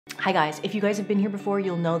Hi guys, if you guys have been here before,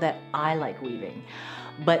 you'll know that I like weaving.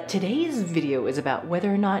 But today's video is about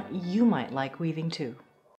whether or not you might like weaving too.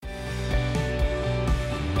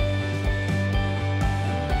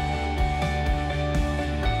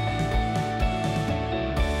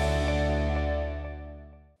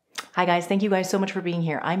 Hi guys, thank you guys so much for being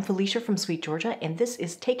here. I'm Felicia from SweetGeorgia, and this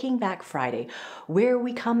is Taking Back Friday, where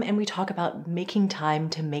we come and we talk about making time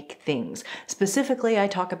to make things. Specifically, I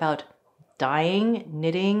talk about dyeing,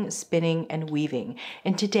 knitting, spinning, and weaving.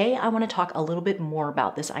 And today I want to talk a little bit more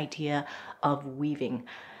about this idea of weaving.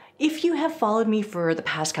 If you have followed me for the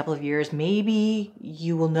past couple of years, maybe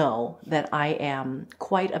you will know that I am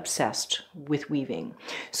quite obsessed with weaving.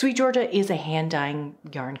 SweetGeorgia is a hand dyeing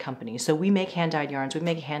yarn company. So we make hand dyed yarns, we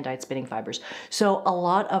make hand dyed spinning fibers. So a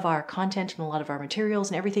lot of our content and a lot of our materials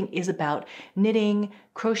and everything is about knitting,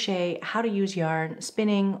 crochet, how to use yarn,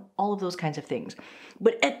 spinning, all of those kinds of things.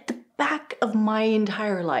 But at the back of my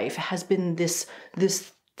entire life has been this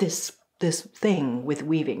thing with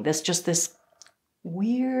weaving, this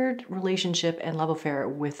weird relationship and love affair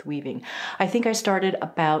with weaving. I think I started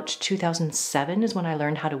about 2007 is when I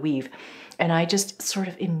learned how to weave, and I just sort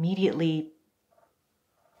of immediately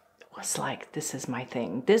was like, this is my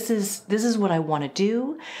thing. This is what I want to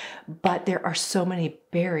do, but there are so many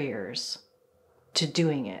barriers to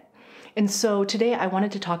doing it. And so today I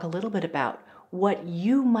wanted to talk a little bit about what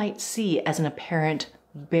you might see as an apparent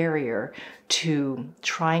barrier to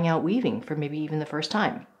trying out weaving for maybe even the first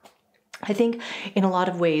time. I think in a lot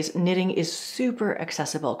of ways, knitting is super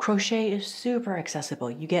accessible. Crochet is super accessible.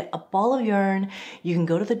 You get a ball of yarn, you can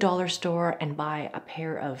go to the dollar store and buy a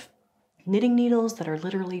pair of knitting needles that are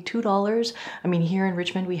literally $2. I mean, here in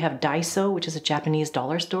Richmond, we have Daiso, which is a Japanese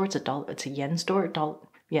dollar store. It's a yen store.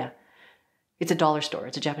 It's a dollar store.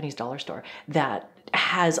 It's a Japanese dollar store that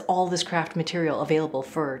has all this craft material available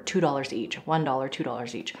for $2 each, $1,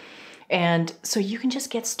 $2 each. And so you can just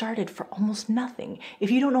get started for almost nothing. If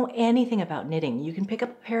you don't know anything about knitting, you can pick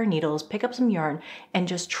up a pair of needles, pick up some yarn, and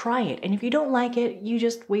just try it. And if you don't like it, you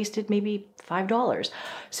just wasted maybe $5.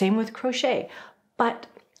 Same with crochet. But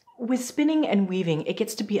with spinning and weaving, it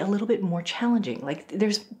gets to be a little bit more challenging. Like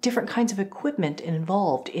there's different kinds of equipment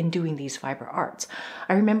involved in doing these fiber arts.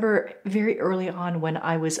 I remember very early on when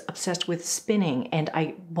I was obsessed with spinning and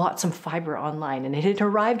I bought some fiber online and it had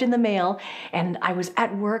arrived in the mail and I was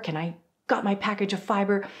at work and I got my package of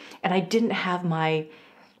fiber and I didn't have my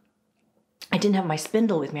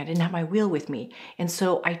spindle with me. I didn't have my wheel with me. And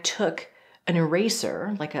so I took an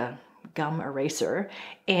eraser, like a gum eraser,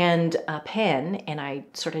 and a pen, and I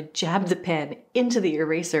sort of jabbed the pen into the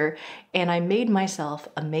eraser, and I made myself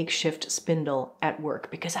a makeshift spindle at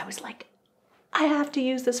work because I was like, I have to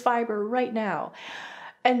use this fiber right now.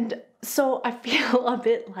 And so I feel a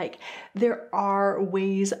bit like there are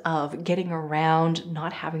ways of getting around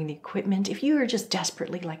not having the equipment. If you are just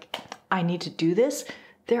desperately like, I need to do this,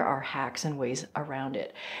 there are hacks and ways around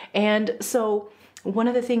it. And so one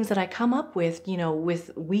of the things that I come up with,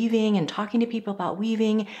 with weaving and talking to people about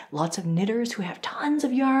weaving, lots of knitters who have tons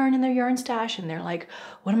of yarn in their yarn stash, and they're like,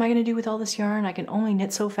 what am I going to do with all this yarn? I can only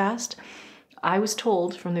knit so fast. I was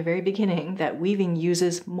told from the very beginning that weaving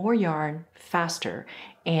uses more yarn faster,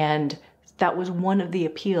 and that was one of the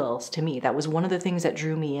appeals to me. That was one of the things that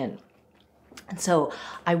drew me in. And so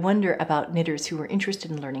I wonder about knitters who are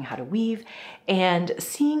interested in learning how to weave and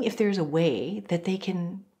seeing if there's a way that they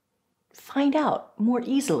can find out more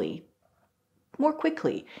easily, more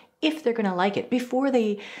quickly, if they're going to like it before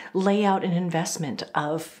they lay out an investment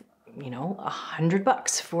of,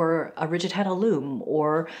 $100 for a rigid heddle loom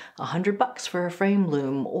or $100 for a frame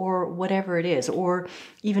loom or whatever it is, or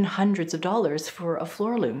even hundreds of dollars for a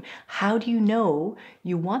floor loom. How do you know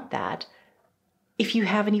you want that if you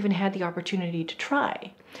haven't even had the opportunity to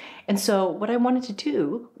try? And so what I wanted to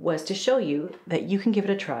do was to show you that you can give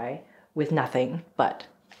it a try with nothing but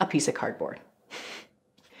a piece of cardboard.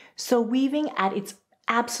 So weaving at its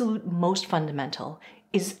absolute most fundamental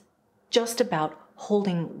is just about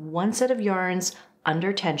holding one set of yarns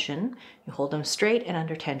under tension. You hold them straight and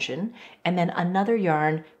under tension, and then another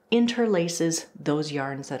yarn interlaces those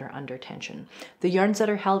yarns that are under tension. The yarns that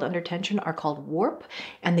are held under tension are called warp,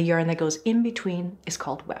 and the yarn that goes in between is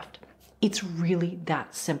called weft. It's really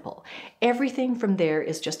that simple. Everything from there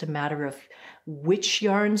is just a matter of which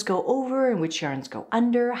yarns go over and which yarns go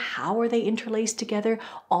under, how are they interlaced together.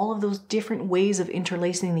 All of those different ways of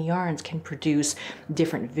interlacing the yarns can produce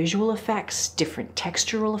different visual effects, different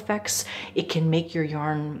textural effects. It can make your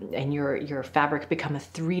yarn and your fabric become a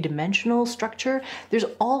three-dimensional structure. There's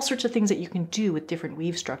all sorts of things that you can do with different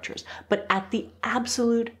weave structures. But at the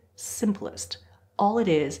absolute simplest, all it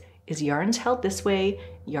is yarns held this way,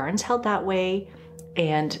 yarns held that way,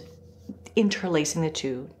 and interlacing the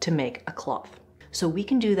two to make a cloth. So we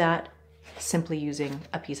can do that simply using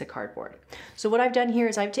a piece of cardboard. So what I've done here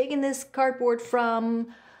is I've taken this cardboard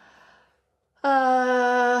from,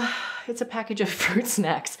 it's a package of fruit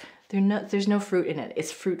snacks. There's no fruit in it.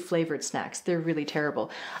 It's fruit flavored snacks. They're really terrible.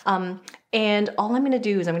 And all I'm gonna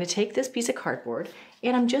do is I'm gonna take this piece of cardboard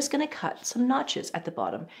and I'm just gonna cut some notches at the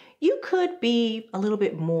bottom. You could be a little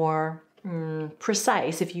bit more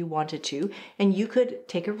precise if you wanted to, and you could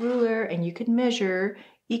take a ruler and you could measure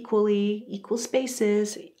equal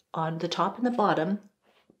spaces on the top and the bottom,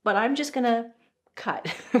 but I'm just gonna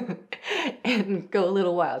cut and go a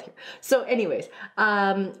little wild here. So anyways,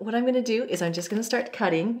 what I'm gonna do is I'm just gonna start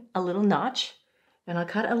cutting a little notch, and I'll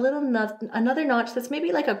cut another notch that's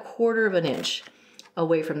maybe like 1/4 of an inch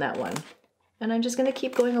away from that one. And I'm just gonna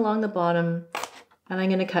keep going along the bottom, and I'm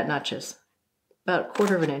gonna cut notches about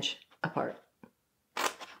 1/4 of an inch apart.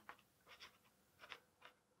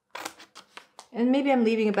 And maybe I'm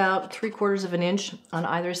leaving about 3/4 of an inch on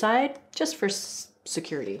either side, just for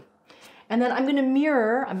security. And then I'm gonna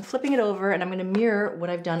mirror, I'm flipping it over, and I'm gonna mirror what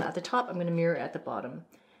I've done at the top, I'm gonna mirror at the bottom.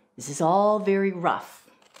 This is all very rough,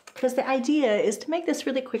 because the idea is to make this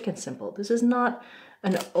really quick and simple. This is not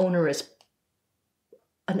an onerous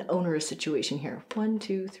situation here. 1,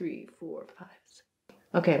 2, 3, 4, 5, 6.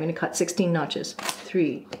 Okay, I'm gonna cut 16 notches.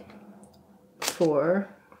 3, 4,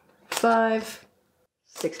 5,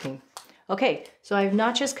 16. Okay, so I have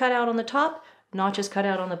notches cut out on the top, notches cut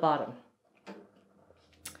out on the bottom.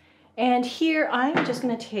 And here I'm just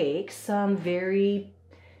gonna take some very,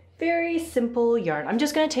 very simple yarn. I'm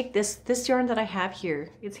just gonna take this yarn that I have here.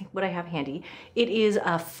 It's what I have handy. It is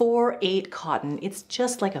a 4/8 cotton. It's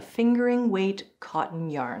just like a fingering weight cotton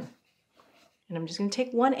yarn. And I'm just gonna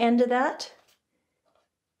take one end of that,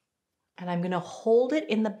 and I'm gonna hold it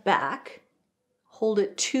in the back, hold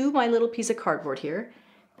it to my little piece of cardboard here,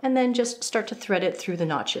 and then just start to thread it through the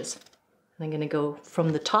notches. And I'm gonna go from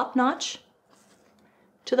the top notch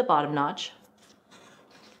to the bottom notch,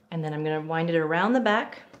 and then I'm gonna wind it around the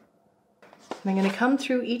back. And I'm gonna come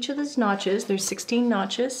through each of these notches. There's 16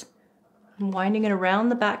 notches. I'm winding it around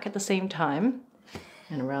the back at the same time,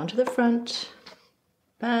 and around to the front,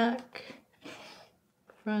 back,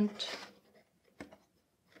 front.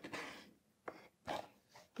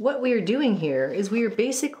 What we are doing here is we are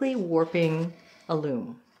basically warping a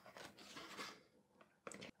loom.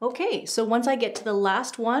 Okay, so once I get to the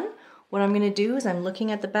last one, what I'm gonna do is I'm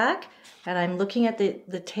looking at the back, and I'm looking at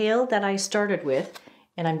the tail that I started with,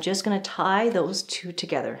 and I'm just gonna tie those two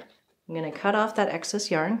together. I'm gonna cut off that excess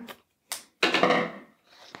yarn, and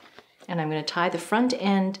I'm gonna tie the front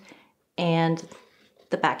end and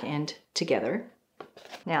the back end together.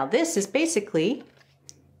 Now this is basically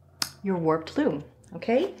your warped loom,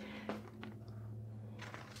 okay?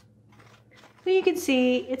 So you can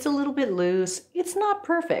see it's a little bit loose. It's not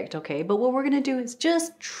perfect, okay? But what we're gonna do is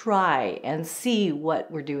just try and see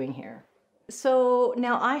what we're doing here. So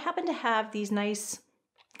now I happen to have these nice,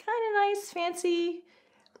 fancy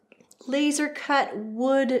laser cut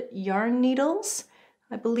wood yarn needles.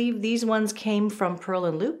 I believe these ones came from Pearl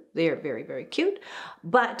and Loop. They are very, very cute.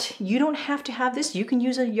 But you don't have to have this. You can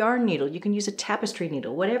use a yarn needle. You can use a tapestry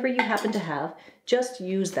needle. Whatever you happen to have, just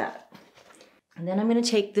use that. And then I'm going to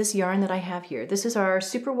take this yarn that I have here. This is our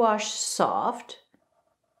Superwash Soft.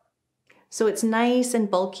 So it's nice and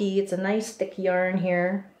bulky. It's a nice thick yarn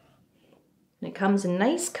here. And it comes in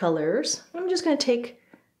nice colors. I'm just going to take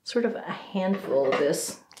sort of a handful of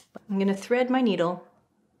this. I'm going to thread my needle.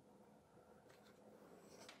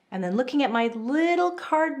 And then looking at my little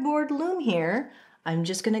cardboard loom here, I'm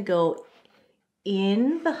just going to go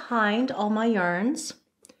in behind all my yarns.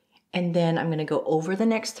 And then I'm going to go over the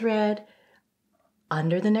next thread,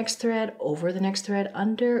 under the next thread, over the next thread,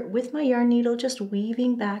 under, with my yarn needle, just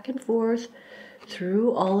weaving back and forth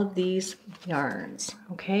through all of these yarns,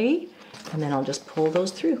 okay? And then I'll just pull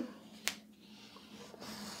those through.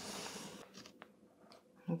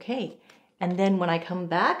 Okay, and then when I come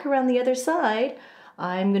back around the other side,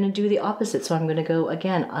 I'm gonna do the opposite. So I'm gonna go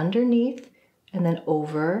again underneath and then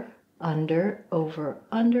over, under, over,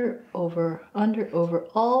 under, over, under, over,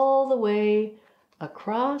 all the way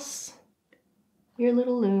across your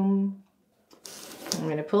little loom. I'm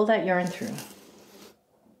going to pull that yarn through.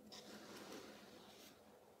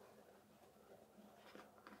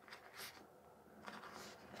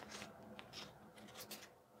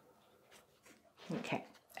 Okay,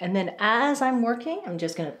 and then as I'm working, I'm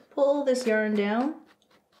just going to pull this yarn down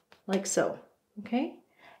like so, okay?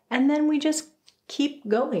 And then we just keep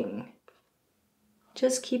going.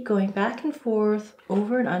 Just keep going back and forth,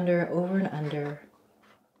 over and under, over and under.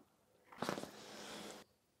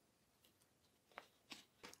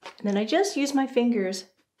 And then I just use my fingers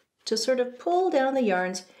to sort of pull down the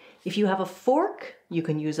yarns. If you have a fork, you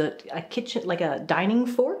can use a kitchen, like a dining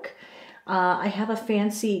fork. I have a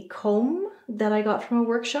fancy comb that I got from a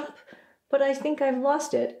workshop, but I think I've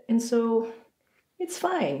lost it. And so it's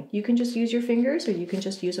fine. You can just use your fingers or you can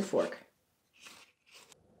just use a fork.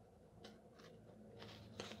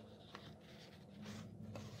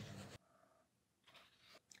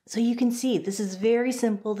 So you can see this is very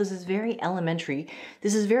simple, this is very elementary,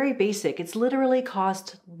 this is very basic. It's literally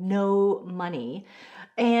cost no money.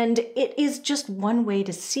 And it is just one way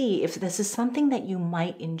to see if this is something that you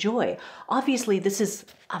might enjoy. Obviously, this is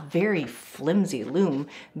a very flimsy loom.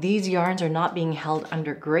 These yarns are not being held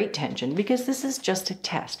under great tension because this is just a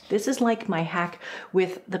test. This is like my hack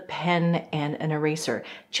with the pen and an eraser,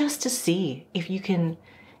 just to see if you can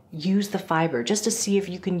use the fiber, just to see if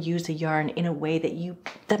you can use the yarn in a way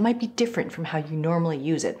that might be different from how you normally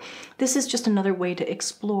use it. This is just another way to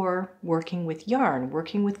explore working with yarn,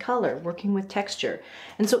 working with color, working with texture.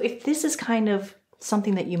 And so if this is kind of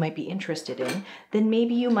something that you might be interested in, then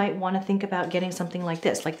maybe you might want to think about getting something like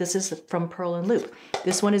this. Like this is from Purl and Loop.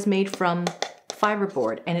 This one is made from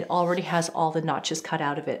fiberboard and it already has all the notches cut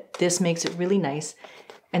out of it. This makes it really nice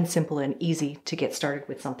and simple and easy to get started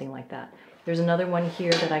with something like that. There's another one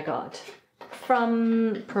here that I got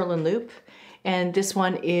from Purl and Loop, and this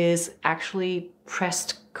one is actually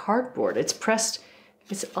pressed cardboard. It's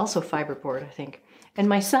also fiberboard, I think. And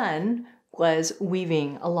my son was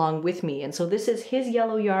weaving along with me, and so this is his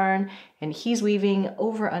yellow yarn, and he's weaving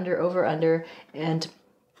over, under, and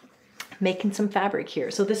making some fabric here.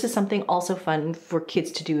 So this is something also fun for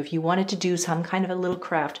kids to do. If you wanted to do some kind of a little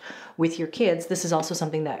craft with your kids, this is also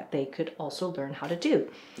something that they could also learn how to do.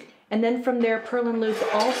 And then from there, Purl and Loop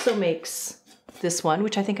also makes this one,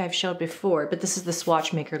 which I think I've showed before, but this is the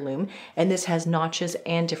Swatch Maker loom, and this has notches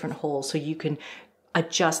and different holes, so you can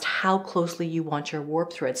adjust how closely you want your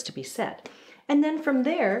warp threads to be set. And then from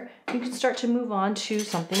there, you can start to move on to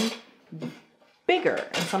something bigger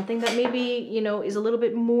and something that maybe, you know, is a little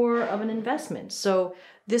bit more of an investment. So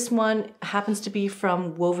this one happens to be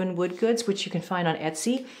from Woven Wood Goods, which you can find on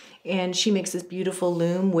Etsy, and she makes this beautiful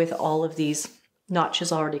loom with all of these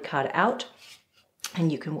notches already cut out,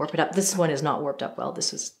 and you can warp it up. This one is not warped up well.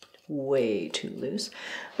 This is way too loose.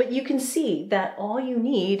 But you can see that all you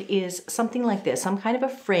need is something like this, some kind of a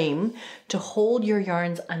frame to hold your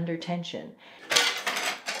yarns under tension.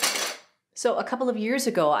 So a couple of years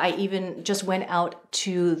ago, I even just went out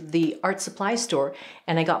to the art supply store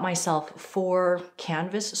and I got myself 4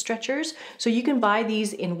 canvas stretchers. So you can buy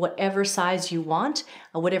these in whatever size you want,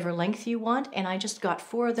 whatever length you want. And I just got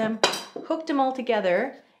 4 of them, hooked them all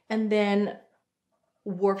together, and then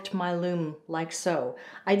warped my loom like so.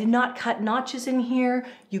 I did not cut notches in here.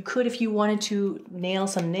 You could, if you wanted to, nail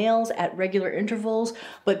some nails at regular intervals,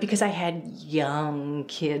 but because I had young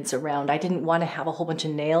kids around, I didn't want to have a whole bunch of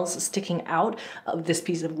nails sticking out of this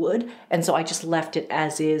piece of wood, and so I just left it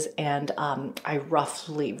as is, and I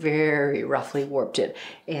very roughly warped it,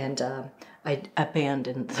 and I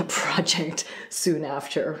abandoned the project soon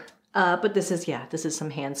after. But this is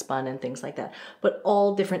some hand spun and things like that. But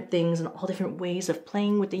all different things and all different ways of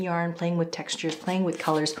playing with the yarn, playing with textures, playing with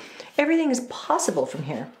colors. Everything is possible from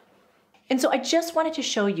here. And so I just wanted to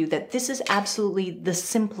show you that this is absolutely the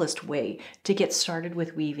simplest way to get started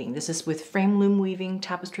with weaving. This is with frame loom weaving,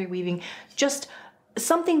 tapestry weaving, just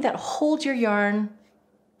something that holds your yarn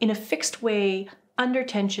in a fixed way under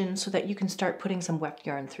tension so that you can start putting some weft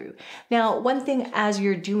yarn through. Now, one thing as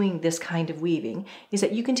you're doing this kind of weaving is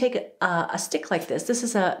that you can take a stick like this. This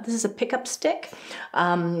is a pickup stick.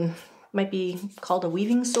 Might be called a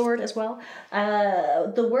weaving sword as well.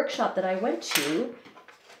 The workshop that I went to,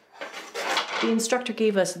 the instructor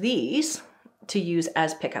gave us these to use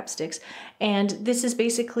as pickup sticks. And this is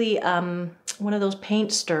basically one of those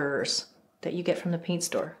paint stirrers that you get from the paint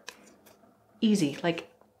store. Easy, like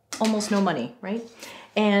almost no money, right?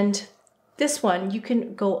 And this one, you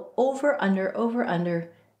can go over,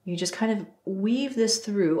 under. You just kind of weave this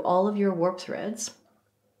through all of your warp threads.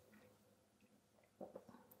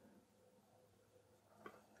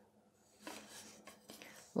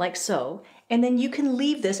 Like so. And then you can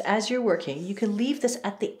leave this as you're working. You can leave this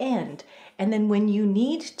at the end. And then when you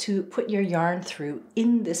need to put your yarn through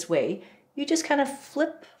in this way, you just kind of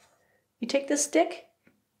flip. You take this stick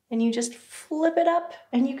and you just flip it up,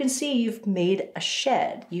 and you can see you've made a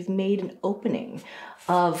shed. You've made an opening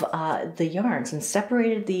of the yarns and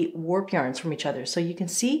separated the warp yarns from each other. So you can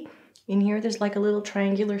see in here there's like a little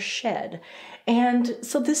triangular shed. And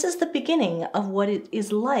so this is the beginning of what it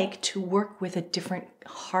is like to work with a different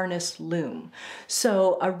harness loom.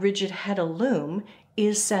 So a rigid head loom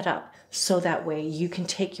is set up so that way you can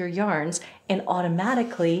take your yarns and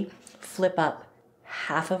automatically flip up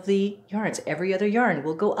half of the yarns. Every other yarn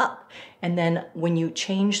will go up. And then when you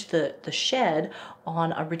change the shed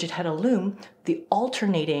on a rigid heddle loom, the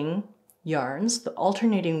alternating yarns, the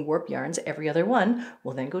alternating warp yarns, every other one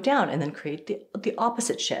will then go down and then create the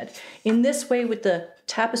opposite shed. In this way with the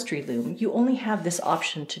tapestry loom, you only have this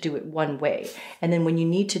option to do it one way. And then when you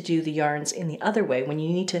need to do the yarns in the other way, when you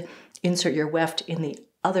need to insert your weft in the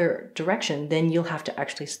other direction, then you'll have to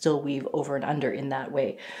actually still weave over and under in that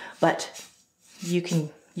way. But you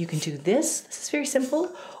can do this. This is very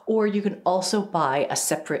simple. Or you can also buy a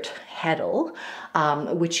separate heddle,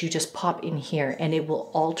 which you just pop in here, and it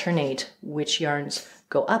will alternate which yarns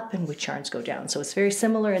go up and which yarns go down. So it's very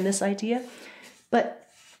similar in this idea, but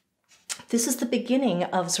this is the beginning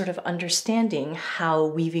of sort of understanding how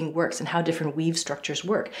weaving works and how different weave structures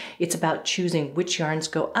work. It's about choosing which yarns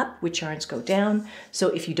go up, which yarns go down. So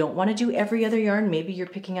if you don't want to do every other yarn, maybe you're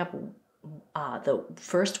picking up the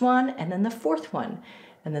first one and then the fourth one,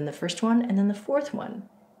 and then the first one and then the fourth one.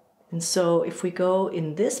 And so if we go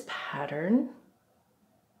in this pattern,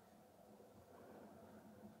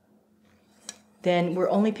 then we're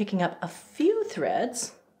only picking up a few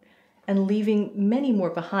threads and leaving many more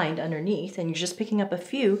behind underneath, and you're just picking up a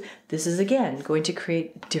few. This is again going to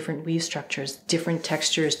create different weave structures, different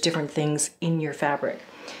textures, different things in your fabric.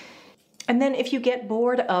 And then if you get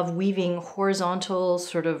bored of weaving horizontal,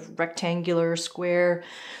 sort of rectangular, square,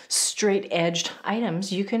 straight-edged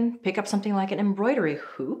items, you can pick up something like an embroidery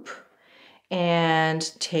hoop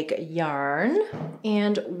and take a yarn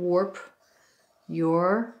and warp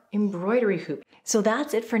your embroidery hoop. So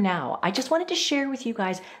that's it for now. I just wanted to share with you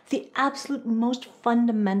guys the absolute most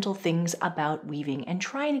fundamental things about weaving and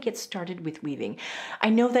trying to get started with weaving. I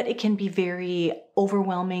know that it can be very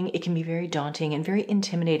overwhelming, it can be very daunting and very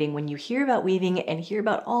intimidating when you hear about weaving and hear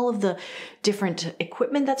about all of the different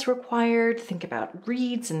equipment that's required. Think about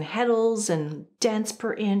reeds and heddles and dents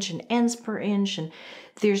per inch and ends per inch, and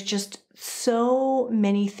there's just so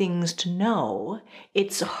many things to know.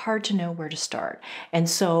 It's hard to know where to start. And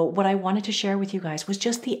so what I wanted to share with you guys was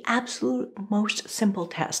just the absolute most simple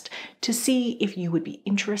test to see if you would be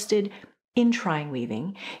interested in trying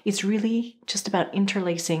weaving. It's really just about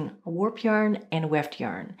interlacing a warp yarn and a weft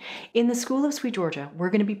yarn. In the School of SweetGeorgia, we're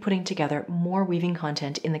going to be putting together more weaving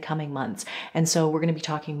content in the coming months. And so we're going to be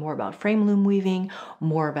talking more about frame loom weaving,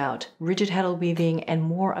 more about rigid heddle weaving, and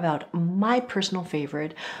more about my personal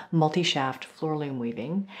favorite, multi-shaft floor loom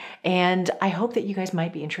weaving. And I hope that you guys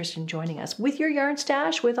might be interested in joining us. With your yarn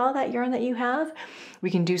stash, with all that yarn that you have, we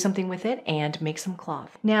can do something with it and make some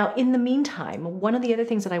cloth. Now, in the meantime, one of the other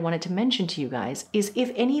things that I wanted to mention to you guys is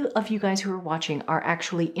if any of you guys who are watching are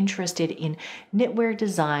actually interested in knitwear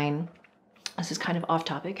design, this is kind of off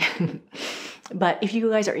topic, but if you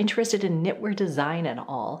guys are interested in knitwear design at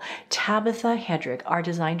all, Tabitha Hedrick, our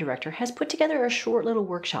design director, has put together a short little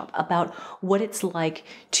workshop about what it's like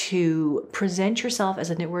to present yourself as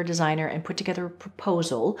a knitwear designer and put together a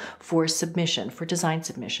proposal for submission, for design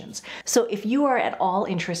submissions. So if you are at all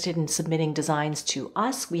interested in submitting designs to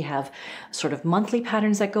us, we have sort of monthly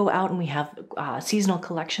patterns that go out, and we have seasonal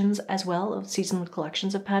collections as well, seasonal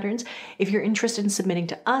collections of patterns. If you're interested in submitting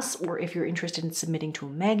to us, or if you're interested in submitting to a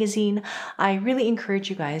magazine, I really encourage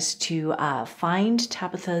you guys to find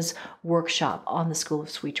Tabitha's workshop on the School of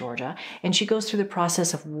SweetGeorgia, and she goes through the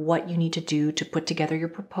process of what you need to do to put together your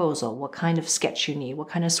proposal, what kind of sketch you need, what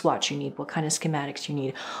kind of swatch you need, what kind of schematics you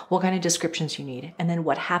need, what kind of descriptions you need, and then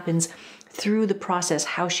what happens through the process,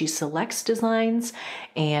 how she selects designs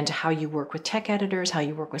and how you work with tech editors, how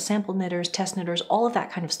you work with sample knitters, test knitters, all of that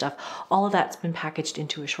kind of stuff. All of that's been packaged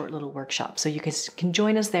into a short little workshop. So you guys can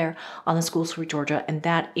join us there on the School of SweetGeorgia, and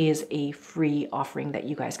that is a free offering that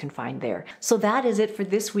you guys can find there. So that is it for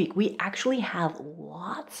this week. We actually have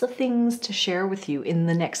lots of things to share with you in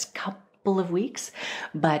the next couple of weeks,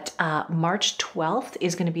 but March 12th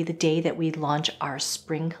is going to be the day that we launch our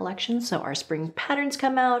spring collection. So our spring patterns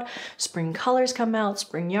come out, spring colors come out,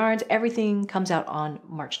 spring yarns, everything comes out on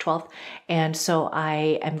March 12th. And so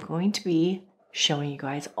I am going to be showing you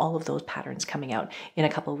guys all of those patterns coming out in a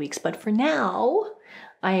couple of weeks. But for now,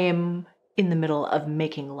 I am in the middle of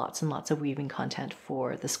making lots and lots of weaving content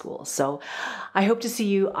for the school. So I hope to see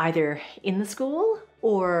you either in the school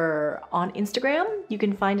or on Instagram. You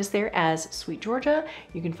can find us there as SweetGeorgia.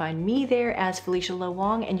 You can find me there as Felicia Lo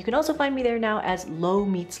Wong, and you can also find me there now as Lo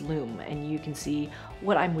Meets Loom, and you can see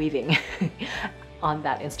what I'm weaving. on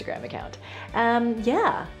that Instagram account.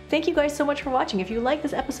 Yeah, thank you guys so much for watching. If you like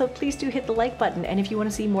this episode, please do hit the like button. And if you want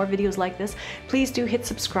to see more videos like this, please do hit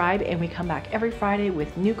subscribe. And we come back every Friday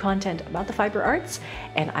with new content about the fiber arts.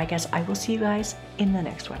 And I guess I will see you guys in the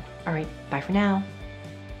next one. All right, bye for now.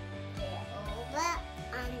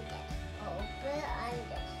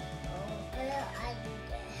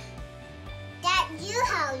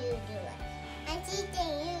 How you do it. I'm teaching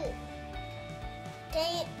you.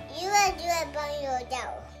 You will do it by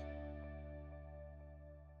yourself.